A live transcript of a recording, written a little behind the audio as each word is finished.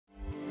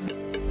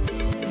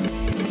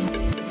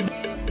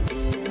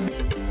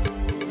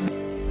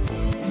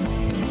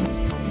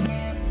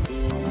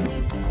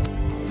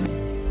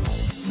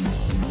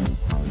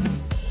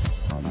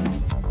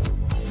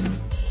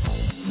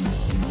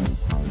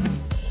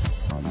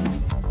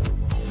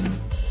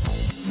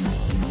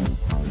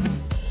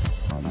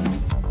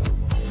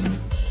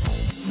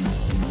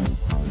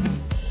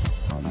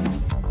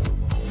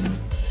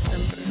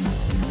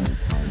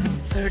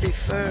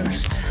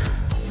1st.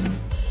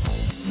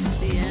 It's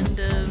the end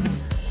of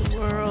the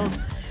world.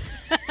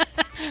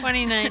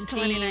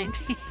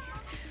 2019.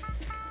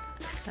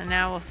 And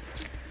now we'll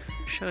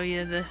show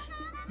you the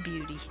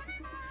beauty.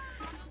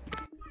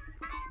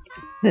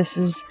 This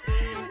is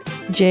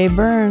J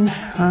Bern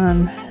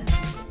on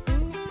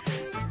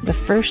the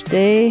first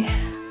day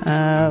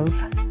of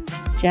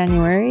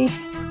January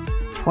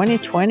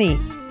 2020.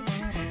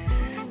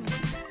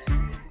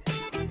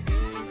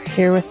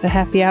 Here with the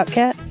Happy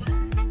OutCats,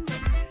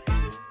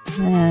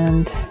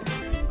 and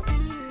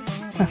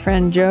my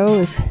friend Joe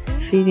is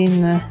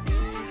feeding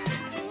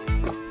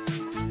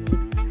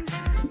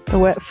the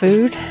wet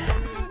food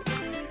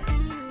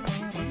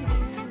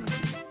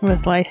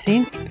with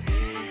lysine.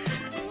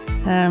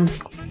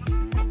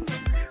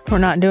 We're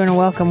not doing a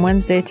Welcome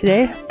Wednesday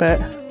today, but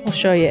we'll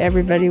show you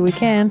everybody we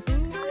can.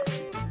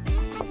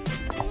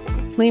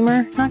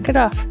 Lemur, knock it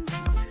off.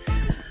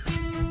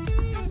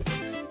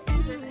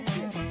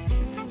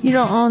 You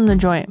don't own the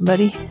joint,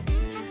 buddy.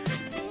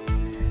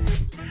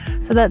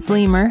 So that's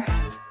Lemur.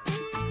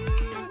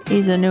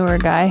 He's a newer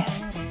guy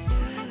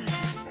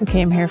who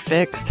came here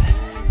fixed.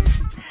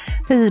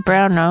 This is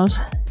Brown Nose.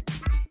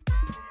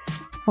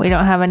 We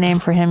don't have a name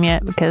for him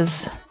yet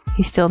because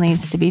he still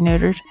needs to be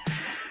neutered.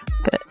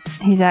 But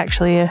he's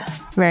actually a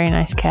very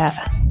nice cat.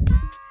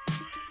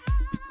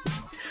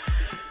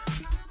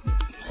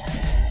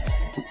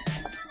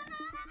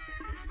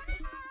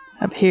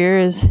 Up here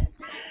is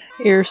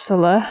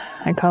Ursula.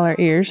 I call her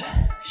Ears.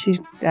 She's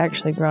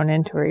actually grown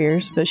into her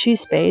ears, but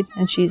she's spayed,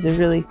 and she's a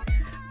really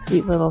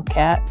sweet little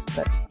cat,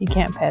 but you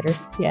can't pet her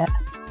yet.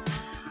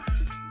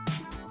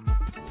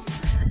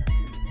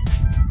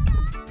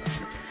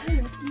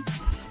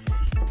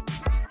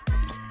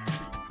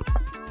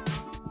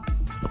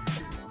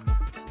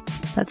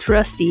 That's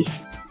Rusty.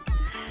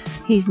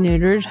 He's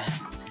neutered,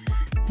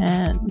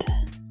 and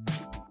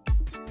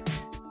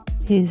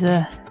he's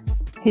a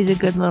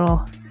good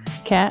little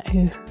cat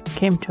who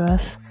came to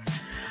us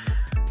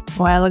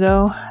a while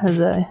ago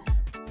as an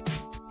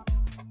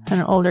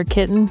older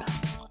kitten,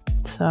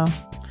 so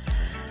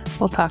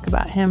we'll talk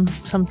about him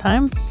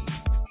sometime.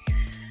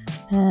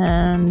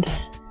 And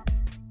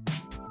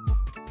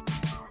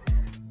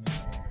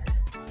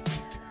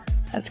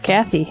that's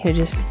Kathy, who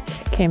just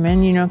came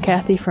in. You know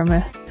Kathy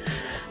from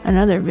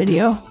another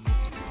video.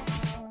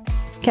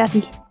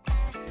 Kathy.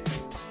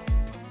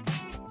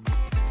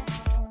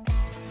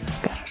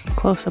 Got a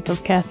close-up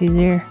of Kathy's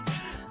ear.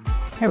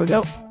 There we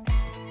go.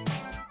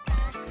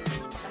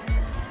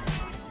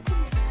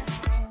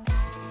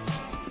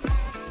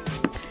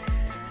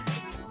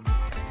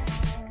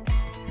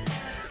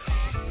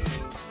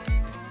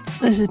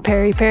 This is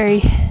Perry.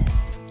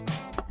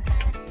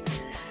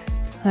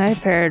 Hi,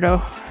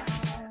 Peridot.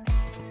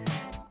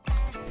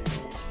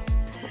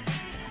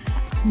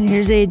 And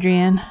here's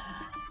Adrian.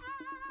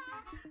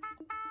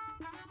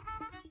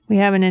 We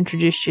haven't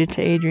introduced you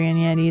to Adrian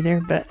yet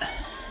either, but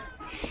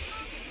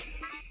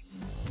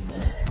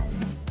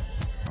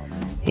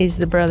he's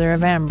the brother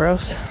of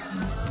Ambrose.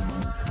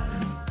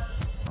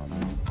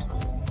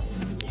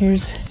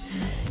 Here's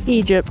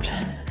Egypt.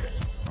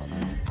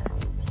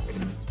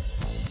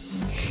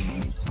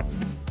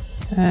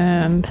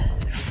 And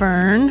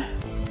Fern.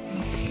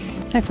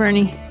 Hi,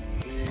 Fernie.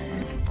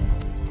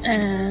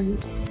 And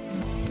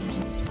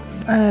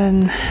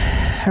an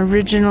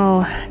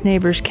original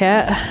neighbor's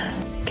cat,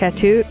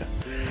 Catoot,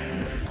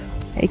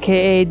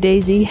 aka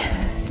Daisy.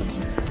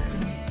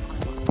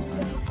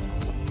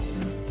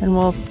 And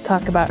we'll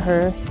talk about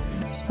her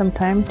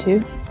sometime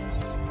too.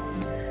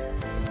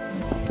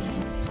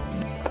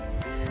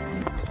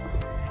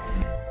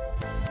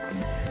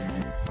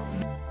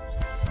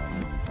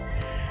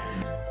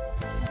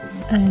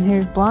 And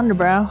here's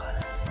Blondebrow.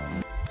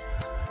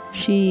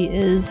 She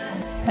is,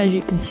 as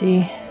you can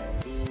see,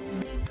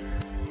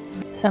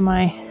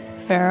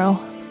 semi-feral,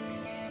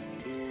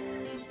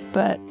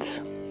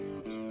 but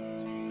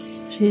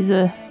she's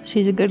a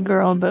good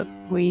girl, but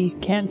we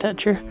can't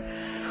touch her.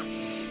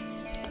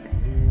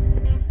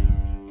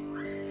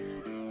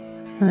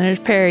 And there's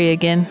Perry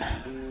again.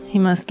 He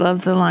must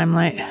love the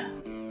limelight.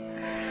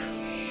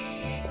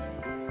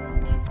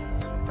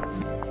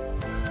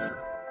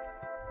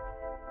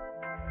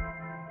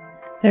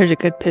 There's a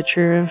good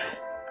picture of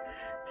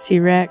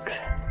C-Rex.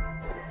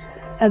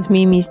 That's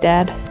Mimi's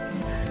dad.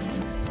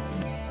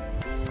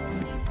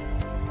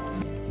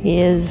 He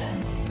is a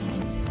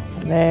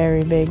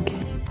very big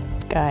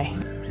guy.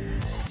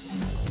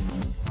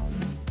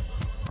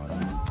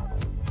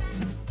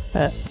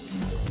 But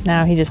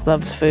now he just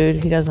loves food.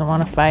 He doesn't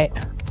want to fight.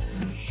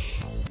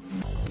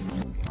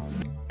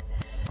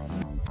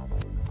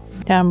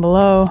 Down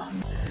below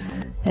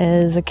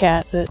is a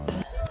cat that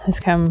has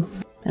come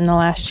in the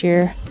last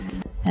year,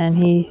 and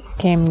he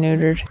came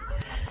neutered.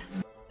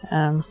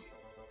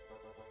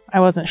 I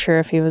wasn't sure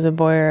if he was a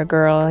boy or a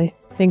girl. I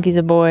think he's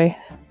a boy.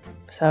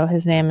 So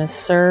his name is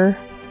Sir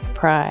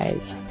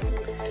Prize.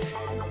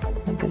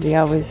 Because he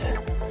always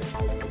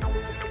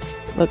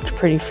looked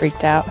pretty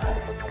freaked out.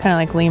 Kind of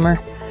like Lemur.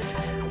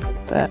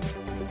 But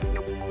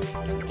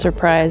Sir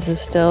Prize is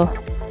still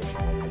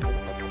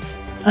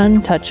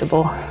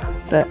untouchable,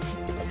 but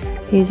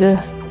he's a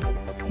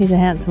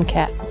handsome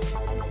cat.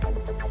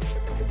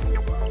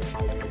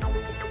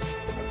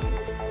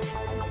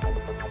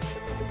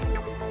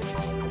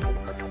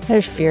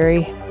 There's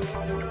Fury.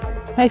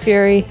 Hi,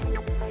 Fury.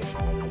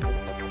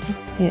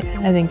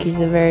 Yeah, I think he's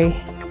a very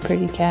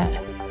pretty cat.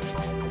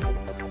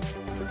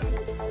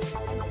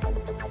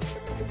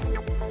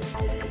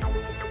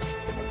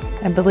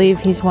 I believe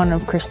he's one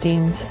of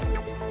Christine's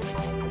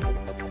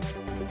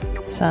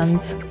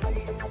sons.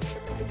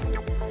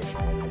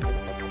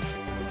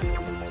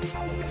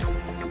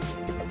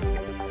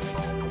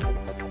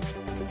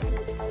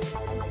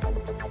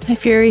 Hi,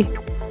 Fury.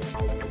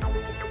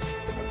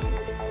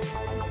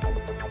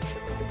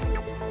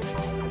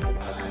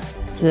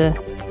 It's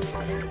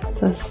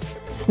a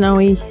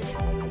snowy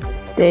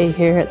day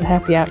here at the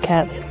Happy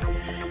OutCats.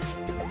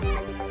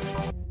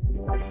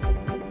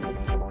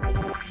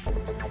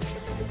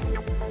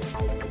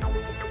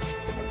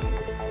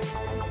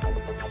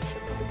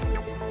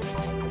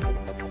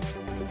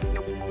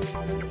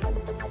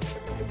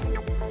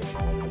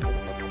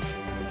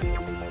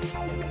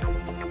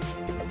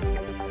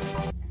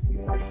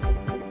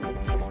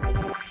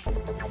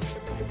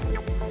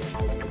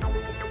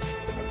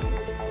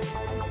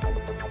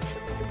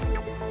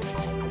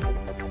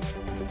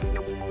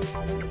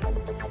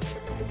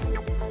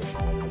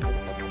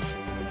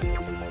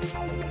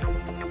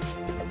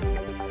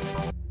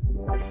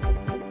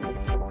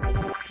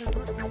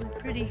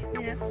 Pretty,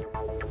 yeah.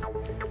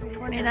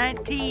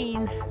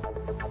 2019.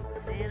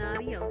 Saying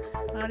adios.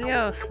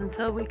 Adios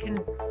until we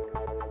can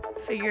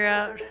figure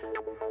out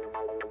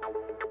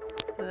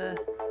the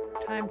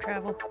time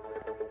travel.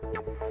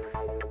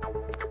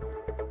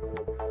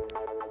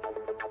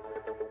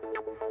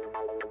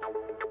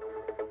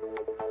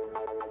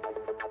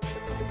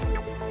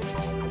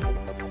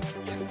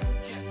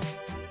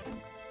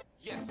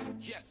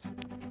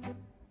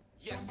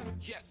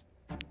 Yes.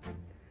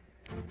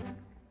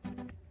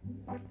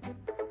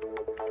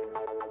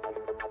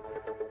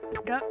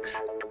 Ducks.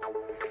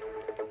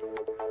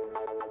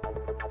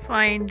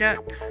 Flying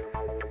ducks.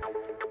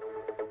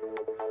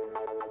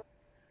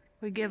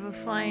 We give a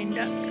flying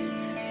duck